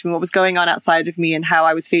connection between what was going on outside of me and how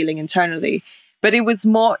I was feeling internally. But it was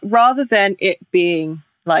more, rather than it being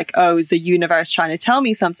like, oh, is the universe trying to tell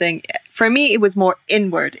me something? For me, it was more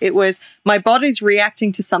inward. It was my body's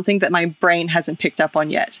reacting to something that my brain hasn't picked up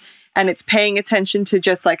on yet. And it's paying attention to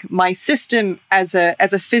just like my system as a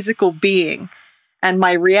physical being and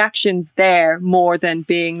my reactions there, more than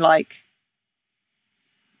being like,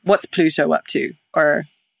 what's Pluto up to? Or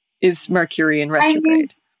is Mercury in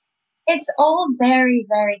retrograde? it's all very,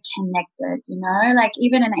 very connected, like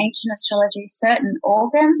even in ancient astrology, certain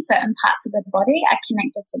organs, certain parts of the body are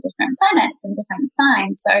connected to different planets and different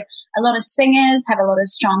signs. So a lot of singers have a lot of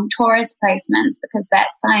strong Taurus placements because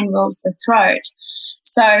that sign rules the throat.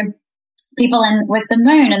 So people with the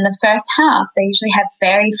moon in the first house, they usually have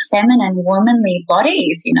very feminine, womanly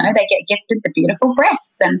bodies, they get gifted the beautiful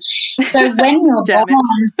breasts. And so when you're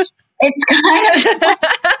born, it's kind of,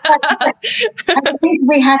 I think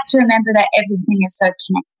we have to remember that everything is so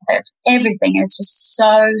connected. Everything is just so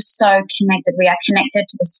connected. We are connected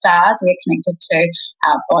to the stars. We are connected to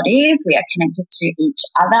our bodies. We are connected to each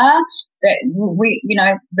other. That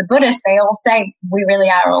the Buddhists, they all say we really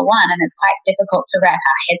are all one, and it's quite difficult to wrap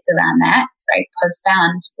our heads around that. It's a very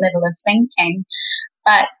profound level of thinking.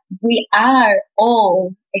 But we are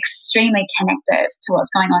all extremely connected to what's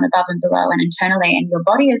going on above and below and internally. And your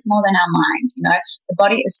body is more than our mind. The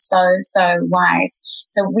body is so wise.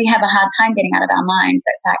 So we have a hard time getting out of our mind.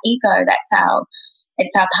 That's our ego.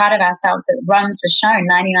 It's our part of ourselves that runs the show 99.9%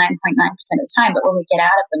 of the time. But when we get out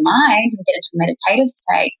of the mind, we get into a meditative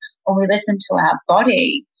state, or we listen to our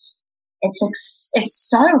body, it's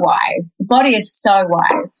so wise. The body is so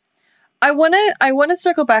wise. I want to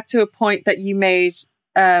circle back to a point that you made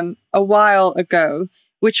a while ago,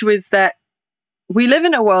 which was that we live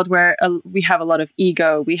in a world where we have a lot of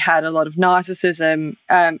ego, we had a lot of narcissism,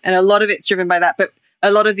 and a lot of it's driven by that. But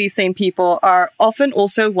a lot of these same people are often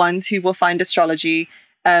also ones who will find astrology,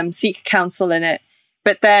 seek counsel in it.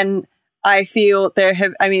 But then I feel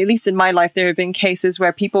at least in my life, there have been cases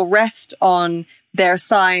where people rest on their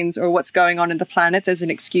signs or what's going on in the planets as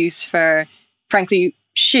an excuse for, frankly,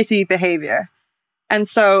 shitty behavior. And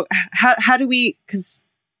so how do we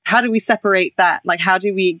separate that? Like, how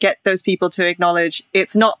do we get those people to acknowledge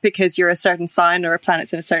it's not because you're a certain sign or a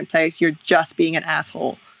planet's in a certain place, you're just being an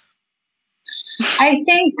asshole? I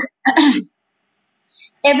think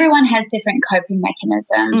everyone has different coping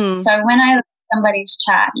mechanisms. So when I look at somebody's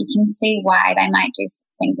chart, you can see why they might do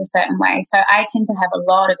things a certain way. So I tend to have a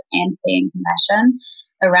lot of empathy and compassion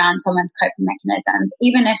around someone's coping mechanisms,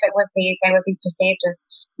 even if they would be perceived as,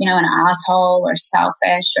 an asshole or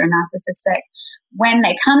selfish or narcissistic. When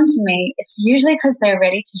they come to me, it's usually because they're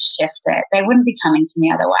ready to shift it. They wouldn't be coming to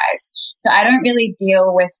me otherwise. So I don't really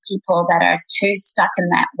deal with people that are too stuck in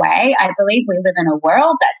that way. I believe we live in a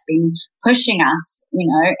world that's been pushing us,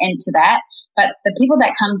 into that. But the people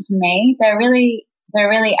that come to me, they're really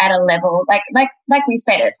at a level, like we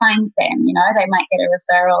said, it finds them, they might get a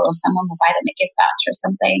referral or someone will buy them a gift voucher or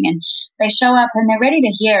something, and they show up and they're ready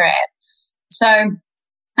to hear it. So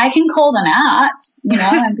I can call them out,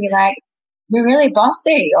 and be like, you're really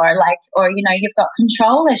bossy, or you've got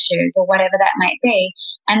control issues or whatever that might be.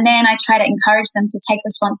 And then I try to encourage them to take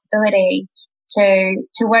responsibility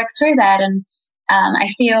to work through that. And I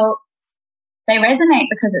feel they resonate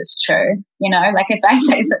because it's true, like if I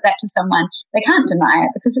say that to someone, they can't deny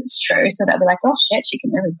it because it's true. So they'll be like, oh shit, she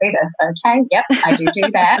can really see this. Okay. Yep. I do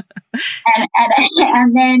that.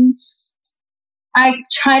 and then I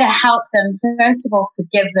try to help them, first of all,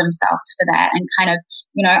 forgive themselves for that. And kind of,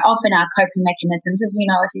 often our coping mechanisms, as you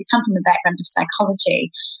know, if you come from a background of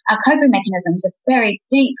psychology, our coping mechanisms are very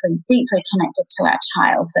deeply connected to our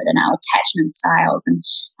childhood and our attachment styles and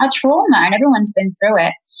our trauma, and everyone's been through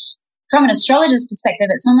it. From an astrologer's perspective,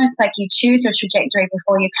 it's almost like you choose your trajectory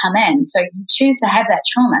before you come in. So you choose to have that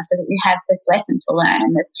trauma so that you have this lesson to learn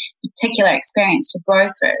and this particular experience to grow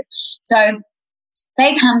through. So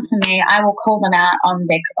they come to me, I will call them out on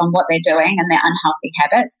what they're doing and their unhealthy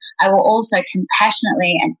habits. I will also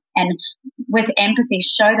compassionately and with empathy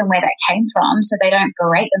show them where that came from, so they don't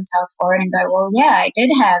berate themselves for it and go, well, yeah, I did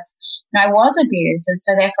have, I was abused, and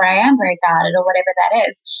so therefore I am very guarded, or whatever that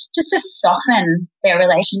is, just to soften their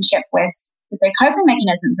relationship with their coping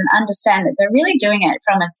mechanisms and understand that they're really doing it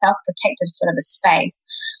from a self-protective sort of a space.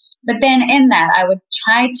 But then in that, I would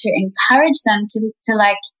try to encourage them to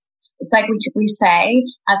like, it's like we say,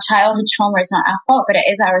 our childhood trauma is not our fault, but it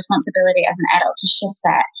is our responsibility as an adult to shift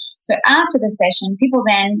that. So after the session, people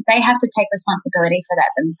then, they have to take responsibility for that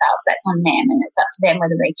themselves. That's on them, and it's up to them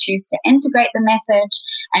whether they choose to integrate the message,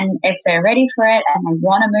 and if they're ready for it and they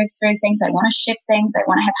want to move through things, they want to shift things, they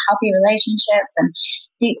want to have healthy relationships and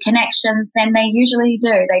deep connections, then they usually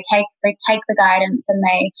do. They take the guidance, and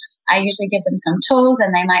I usually give them some tools,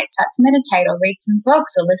 and they might start to meditate or read some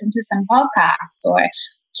books or listen to some podcasts or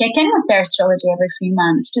check in with their astrology every few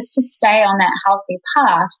months just to stay on that healthy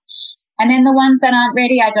path. And then the ones that aren't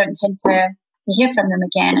ready, I don't tend to hear from them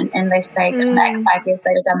again unless they come back 5 years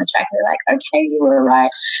later down the track. They're like, okay, you were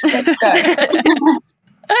right. Let's go.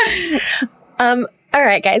 All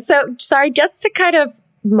right, guys. So sorry, just to kind of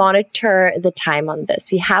monitor the time on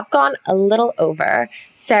this. We have gone a little over.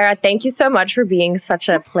 Sarah, thank you so much for being such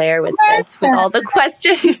a player with this, with all the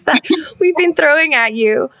questions that we've been throwing at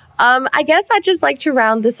you. I guess I'd just like to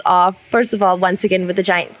round this off, first of all, once again, with a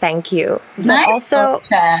giant thank you. But also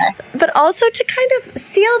to kind of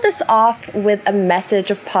seal this off with a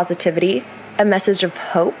message of positivity, a message of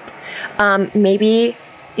hope. Maybe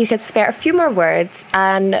you could spare a few more words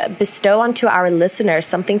and bestow onto our listeners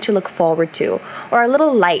something to look forward to, or a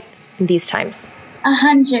little light in these times.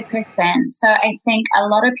 100%. So I think a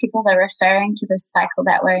lot of people are referring to this cycle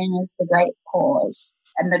that we're in as the great pause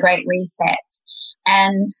and the great reset.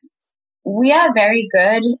 And we are very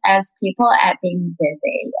good as people at being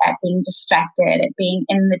busy, at being distracted, at being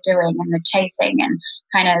in the doing and the chasing, and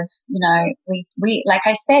kind of, we like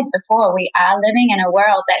I said before, we are living in a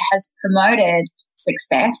world that has promoted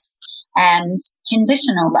success and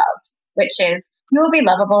conditional love, which is you will be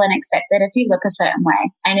lovable and accepted if you look a certain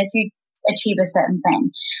way and if you achieve a certain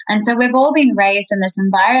thing. And so we've all been raised in this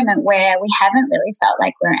environment where we haven't really felt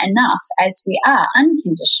like we're enough as we are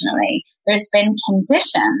unconditionally. There's been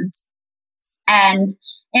conditions. And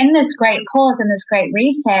in this great pause and this great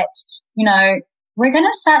reset, we're going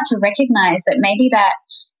to start to recognize that maybe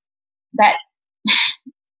that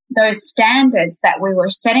those standards that we were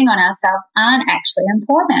setting on ourselves aren't actually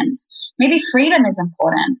important. Maybe freedom is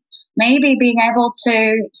important. Maybe being able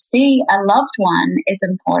to see a loved one is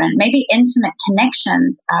important. Maybe intimate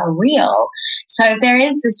connections are real. So there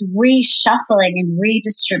is this reshuffling and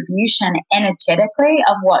redistribution energetically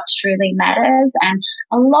of what truly matters. And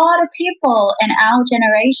a lot of people in our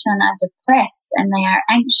generation are depressed and they are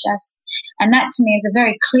anxious. And that to me is a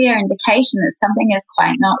very clear indication that something is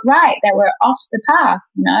quite not right, that we're off the path,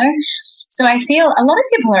 So I feel a lot of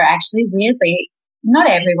people are actually weirdly, not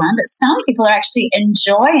everyone, but some people are actually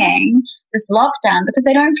enjoying this lockdown because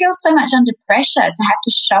they don't feel so much under pressure to have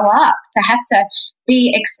to show up, to have to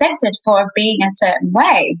be accepted for being a certain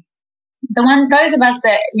way. Those of us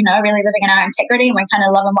that, really living in our integrity and we're kind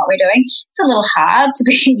of loving what we're doing, it's a little hard to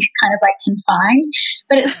be kind of like confined,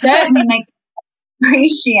 but it certainly makes me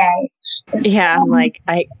appreciate.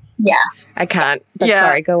 I can't. But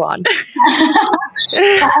sorry, go on.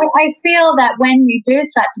 I feel that when you do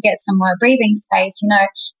start to get some more breathing space,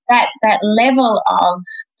 that level of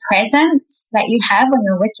presence that you have when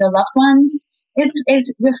you're with your loved ones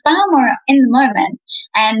is you're far more in the moment.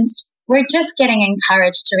 And we're just getting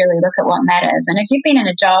encouraged to really look at what matters. And if you've been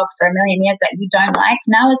in a job for a million years that you don't like,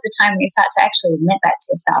 now is the time when you start to actually admit that to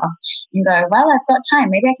yourself and go, well, I've got time.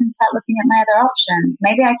 Maybe I can start looking at my other options.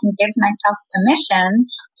 Maybe I can give myself permission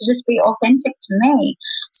to just be authentic to me.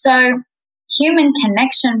 So human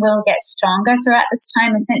connection will get stronger throughout this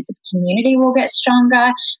time. A sense of community will get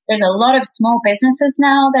stronger. There's a lot of small businesses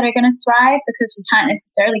now that are going to thrive because we can't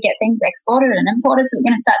necessarily get things exported and imported. So we're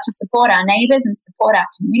going to start to support our neighbors and support our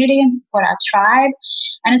community and support our tribe.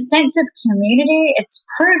 And a sense of community, it's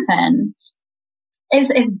proven,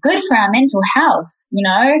 is good for our mental health,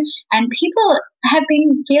 and people have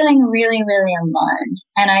been feeling really, really alone.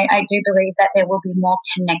 And I do believe that there will be more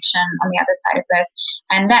connection on the other side of this.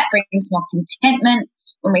 And that brings more contentment.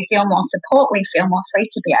 When we feel more support, we feel more free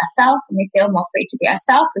to be ourselves. When we feel more free to be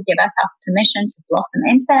ourselves, we give ourselves permission to blossom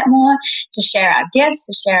into that more, to share our gifts,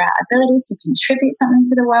 to share our abilities, to contribute something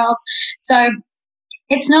to the world. So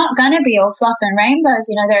it's not going to be all fluff and rainbows.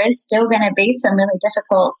 There is still going to be some really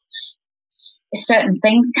difficult certain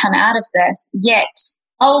things come out of this, yet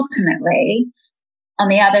ultimately on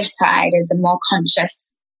the other side is a more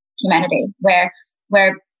conscious humanity where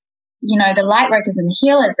the light workers and the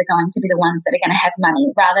healers are going to be the ones that are going to have money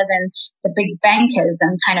rather than the big bankers,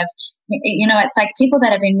 and kind of, it's like people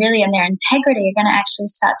that have been really in their integrity are going to actually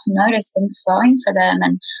start to notice things flowing for them.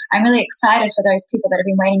 And I'm really excited for those people that have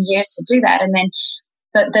been waiting years to do that. And then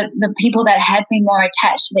the people that have been more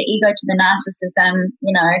attached to the ego, to the narcissism,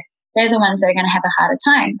 they're the ones that are going to have a harder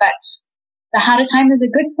time. But the harder time is a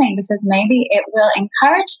good thing because maybe it will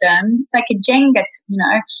encourage them. It's like a Jenga,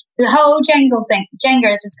 the whole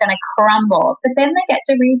Jenga is just going to crumble. But then they get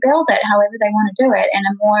to rebuild it however they want to do it in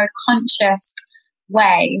a more conscious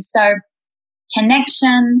way. So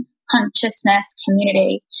connection, consciousness,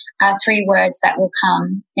 community are three words that will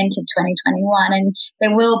come into 2021. And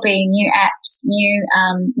there will be new apps,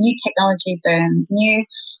 new technology booms,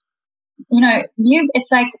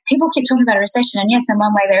 it's like people keep talking about a recession, and yes, in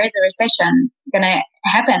one way there is a recession going to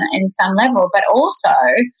happen in some level, but also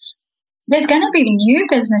there's going to be new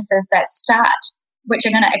businesses that start, which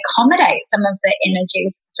are going to accommodate some of the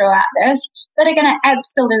energies throughout this, that are going to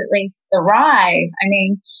absolutely thrive. I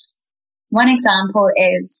mean, one example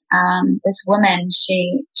is this woman,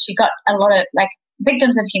 she got a lot of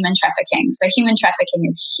victims of human trafficking. So human trafficking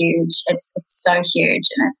is huge. It's so huge,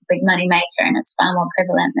 and it's a big money maker, and it's far more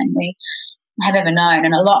prevalent than we have ever known.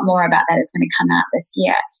 And a lot more about that is going to come out this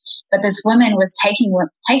year. But this woman was taking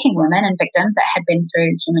women and victims that had been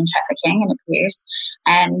through human trafficking and abuse,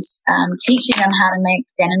 and teaching them how to make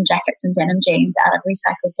denim jackets and denim jeans out of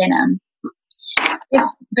recycled denim.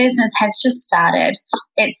 This business has just started.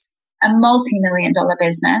 It's a multi-million-dollar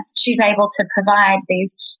business. She's able to provide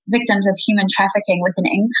these victims of human trafficking with an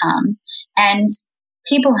income, and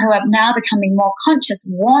people who are now becoming more conscious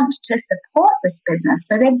want to support this business,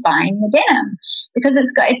 so they're buying the denim because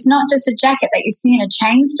it's not just a jacket that you see in a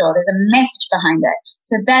chain store. There's a message behind it.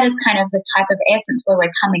 So that is kind of the type of essence where we're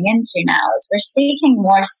coming into now, is we're seeking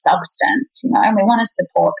more substance, and we want to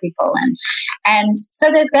support people. And so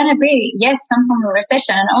there's going to be, yes, some form of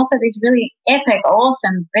recession, and also these really epic,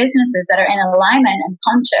 awesome businesses that are in alignment and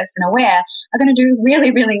conscious and aware are going to do really,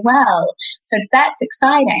 really well. So that's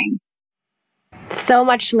exciting. So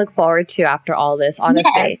much to look forward to after all this,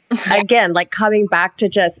 honestly. Yes. Again, like coming back to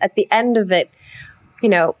just at the end of it,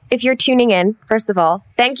 if you're tuning in, first of all,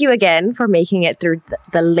 thank you again for making it through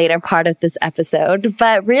the later part of this episode.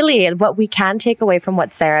 But really, what we can take away from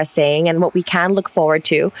what Sarah's saying and what we can look forward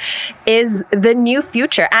to is the new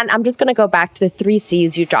future. And I'm just going to go back to the 3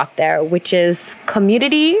 C's you dropped there, which is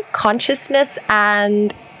community, consciousness,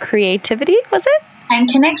 and creativity, was it? And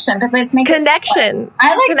connection, but let's make connection. It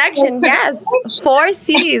I like connection. Yes, 4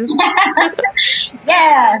 C's.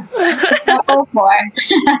 Yes, all 4.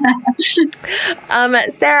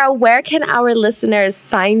 Sarah, where can our listeners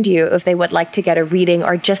find you if they would like to get a reading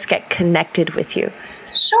or just get connected with you?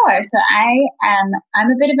 Sure. So I'm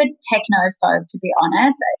a bit of a technophobe, to be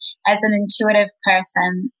honest. As an intuitive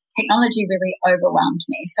person, technology really overwhelmed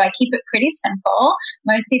me. So I keep it pretty simple.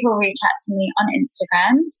 Most people reach out to me on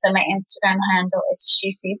Instagram. So my Instagram handle is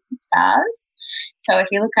She Sees the Stars. So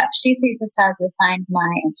if you look up She Sees the Stars, you'll find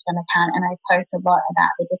my Instagram account, and I post a lot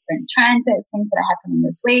about the different transits, things that are happening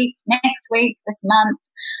this week, next week, this month,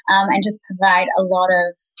 and just provide a lot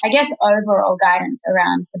of, overall guidance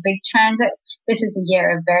around the big transits. This is a year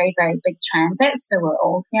of very, very big transits, so we're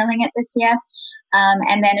all feeling it this year.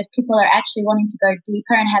 And then if people are actually wanting to go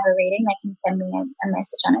deeper and have a reading, they can send me a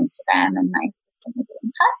message on Instagram, and my assistant will be in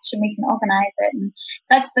touch, and we can organize it. And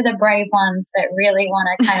that's for the brave ones that really want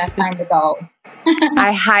to kind of find the goal.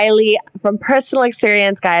 From personal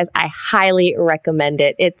experience, guys, I highly recommend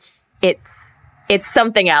it. It's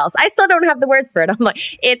something else. I still don't have the words for it. I'm like,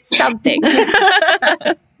 it's something.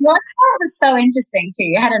 Your chart was so interesting too.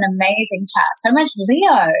 You had an amazing chart. So much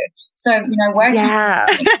Leo. So, working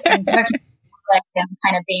and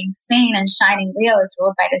kind of being seen and shining. Leo is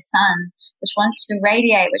ruled by the sun, which wants to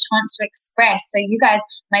radiate, which wants to express. So you guys,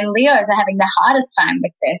 my Leos, are having the hardest time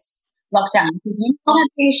with this lockdown because you want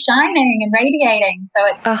to be shining and radiating. So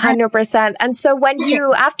it's 100%. And so when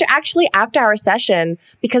you, after our session,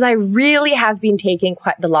 because I really have been taking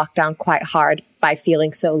the lockdown quite hard by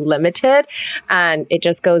feeling so limited, and it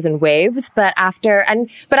just goes in waves. But I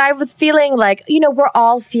was feeling like, we're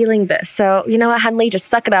all feeling this. So, Henley, just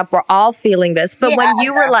suck it up. We're all feeling this. But when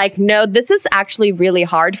you were like, no, this is actually really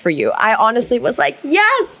hard for you, I honestly was like,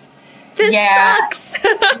 yes, this sucks.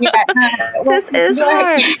 This is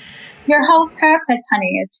hard. Your whole purpose,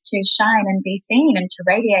 honey, is to shine and be seen and to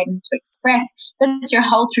radiate and to express. That's your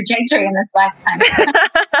whole trajectory in this lifetime.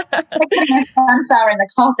 Like putting a sunflower in the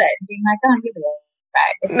closet and being like, oh, you'll be all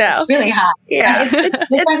right. It's really hard. Yeah, it's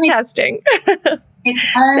testing. It's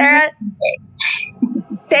Sarah,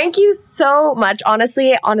 thank you so much.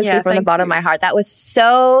 Honestly, from the bottom of my heart. That was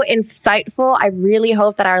so insightful. I really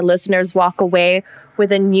hope that our listeners walk away with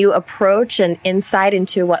a new approach and insight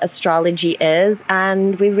into what astrology is.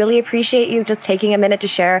 And we really appreciate you just taking a minute to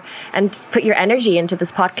share and put your energy into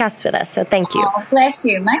this podcast with us. So thank you. Oh, bless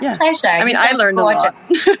you. My pleasure. I mean, I learned a lot.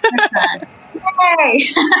 Yay!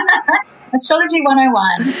 Astrology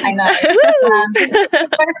 101. I know.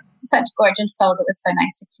 Both such gorgeous souls. It was so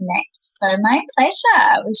nice to connect. So my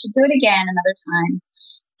pleasure. We should do it again another time.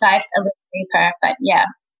 Dive a little deeper. But yeah.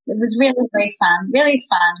 It was really, really fun. Really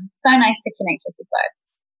fun. So nice to connect with you both.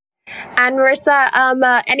 And Marissa,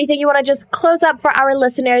 anything you want to just close up for our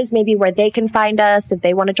listeners, maybe where they can find us if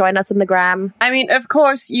they want to join us on the gram? I mean, of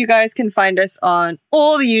course, you guys can find us on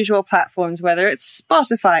all the usual platforms, whether it's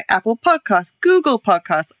Spotify, Apple Podcasts, Google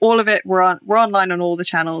Podcasts, all of it. We're online on all the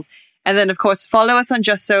channels. And then, of course, follow us on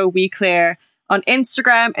Just So We Clear on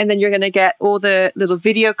Instagram. And then you're going to get all the little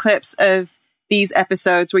video clips of these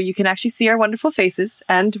episodes where you can actually see our wonderful faces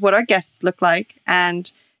and what our guests look like,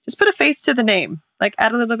 and just put a face to the name, like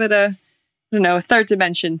add a little bit of, a third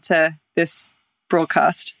dimension to this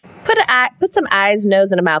broadcast. Put some eyes,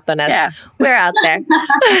 nose, and a mouth on us. Yeah. We're out there.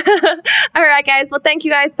 All right, guys. Well, thank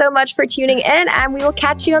you guys so much for tuning in, and we will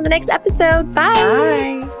catch you on the next episode. Bye.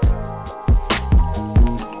 Bye.